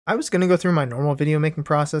I was gonna go through my normal video making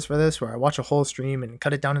process for this, where I watch a whole stream and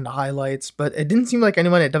cut it down into highlights, but it didn't seem like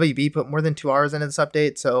anyone at WB put more than 2 hours into this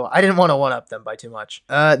update, so I didn't want to one-up them by too much.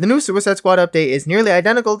 The new Suicide Squad update is nearly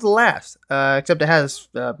identical to the last, except it has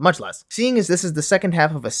much less. Seeing as this is the second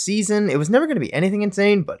half of a season, it was never gonna be anything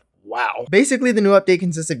insane, but wow. Basically, the new update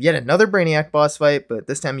consists of yet another Brainiac boss fight, but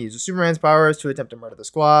this time he uses Superman's powers to attempt to murder the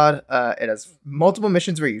squad. It has multiple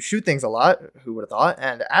missions where you shoot things a lot, who would have thought,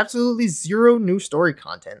 and absolutely zero new story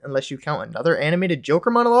content, unless you count another animated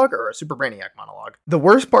Joker monologue or a Super Brainiac monologue. The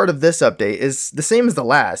worst part of this update is the same as the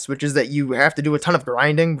last, which is that you have to do a ton of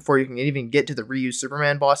grinding before you can even get to the reused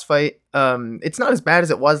Superman boss fight. It's not as bad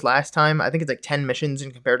as it was last time. I think it's like 10 missions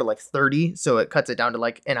and compared to like 30, so it cuts it down to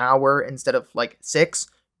like an hour instead of like 6.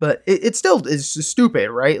 But it still is stupid,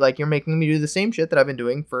 right? Like, you're making me do the same shit that I've been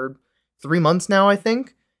doing for 3 months now, I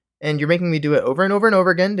think. And you're making me do it over and over and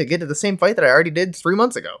over again to get to the same fight that I already did 3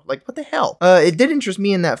 months ago. Like, what the hell? It did interest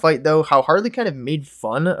me in that fight, though, how Harley kind of made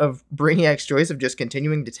fun of Brainiac's choice of just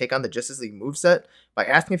continuing to take on the Justice League moveset by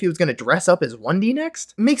asking if he was going to dress up as 1D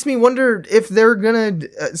next. Makes me wonder if they're going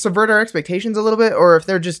to subvert our expectations a little bit, or if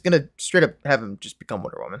they're just going to straight up have him just become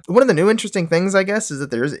Wonder Woman. One of the new interesting things, I guess, is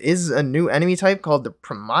that there is a new enemy type called the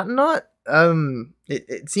Promotonaut.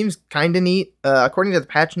 It seems kind of neat. According to the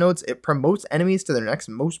patch notes, it promotes enemies to their next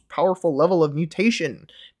most powerful level of mutation.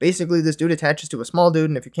 Basically, this dude attaches to a small dude,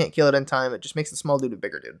 and if you can't kill it in time, it just makes the small dude a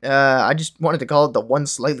bigger dude. I just wanted to call it the one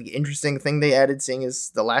slightly interesting thing they added, seeing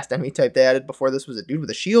as the last enemy type they added before this was a dude with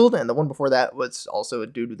a shield, and the one before that was also a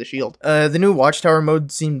dude with a shield. The new Watchtower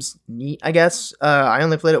mode seems neat, I guess. I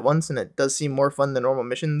only played it once, and it does seem more fun than normal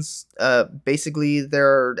missions. Basically, there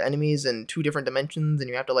are enemies in 2 different dimensions, and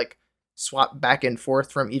you have to, like, swap back and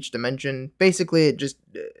forth from each dimension. Basically, it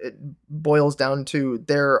boils down to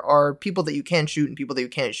there are people that you can shoot and people that you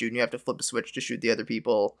can't shoot, and you have to flip a switch to shoot the other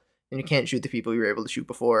people, and you can't shoot the people you were able to shoot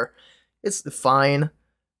before. It's fine.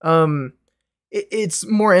 It's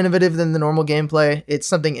more innovative than the normal gameplay. It's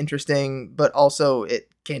something interesting, but also it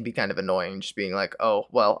can be kind of annoying just being like, oh,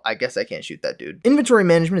 well, I guess I can't shoot that dude. Inventory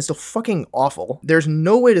management is still fucking awful. There's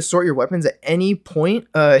no way to sort your weapons at any point.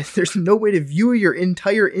 There's no way to view your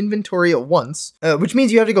entire inventory at once, which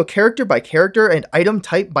means you have to go character by character and item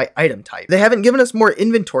type by item type. They haven't given us more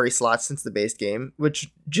inventory slots since the base game,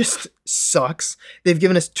 which just sucks. They've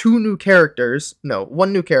given us 2 new characters. No,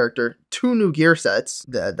 1 new character, 2 new gear sets.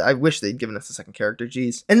 I wish they'd given us a second character,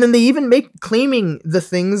 jeez. And then they even make claiming the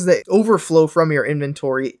things that overflow from your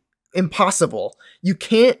inventory impossible. You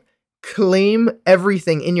can't claim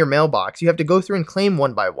everything in your mailbox. You have to go through and claim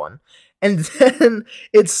one by one. And then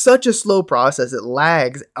it's such a slow process. It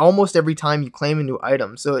lags almost every time you claim a new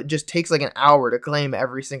item. So it just takes like an hour to claim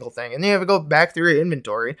every single thing. And then you have to go back through your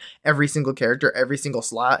inventory, every single character, every single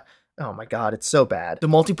slot. Oh my god, it's so bad. The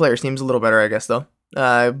multiplayer seems a little better, I guess, though.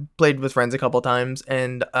 I played with friends a couple times,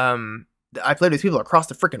 and I played with people across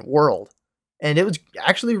the freaking world. And it was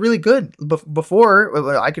actually really good.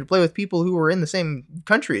 Before, I could play with people who were in the same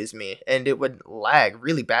country as me, and it would lag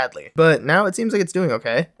really badly. But now it seems like it's doing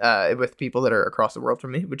okay with people that are across the world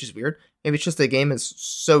from me, which is weird. Maybe it's just the game is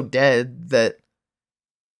so dead that,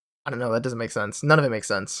 I don't know, that doesn't make sense. None of it makes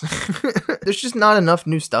sense. There's just not enough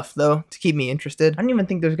new stuff, though, to keep me interested. I don't even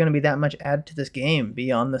think there's going to be that much added to this game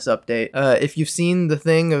beyond this update. If you've seen the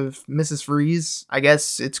thing of Mrs. Freeze, I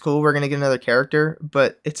guess it's cool we're going to get another character,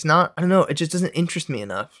 but it's not, I don't know, it just doesn't interest me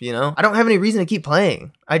enough, you know? I don't have any reason to keep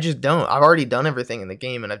playing. I just don't. I've already done everything in the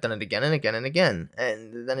game, and I've done it again and again and again.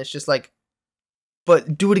 And then it's just like,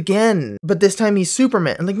 but do it again. But this time he's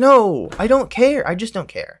Superman. I'm like, no, I don't care. I just don't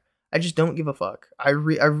care. I just don't give a fuck. I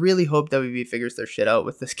really hope WB figures their shit out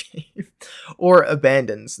with this game, or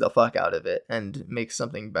abandons the fuck out of it and makes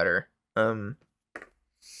something better. In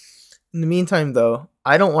the meantime, though,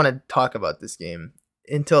 I don't want to talk about this game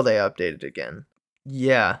until they update it again.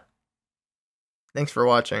 Yeah. Thanks for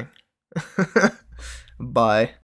watching. Bye.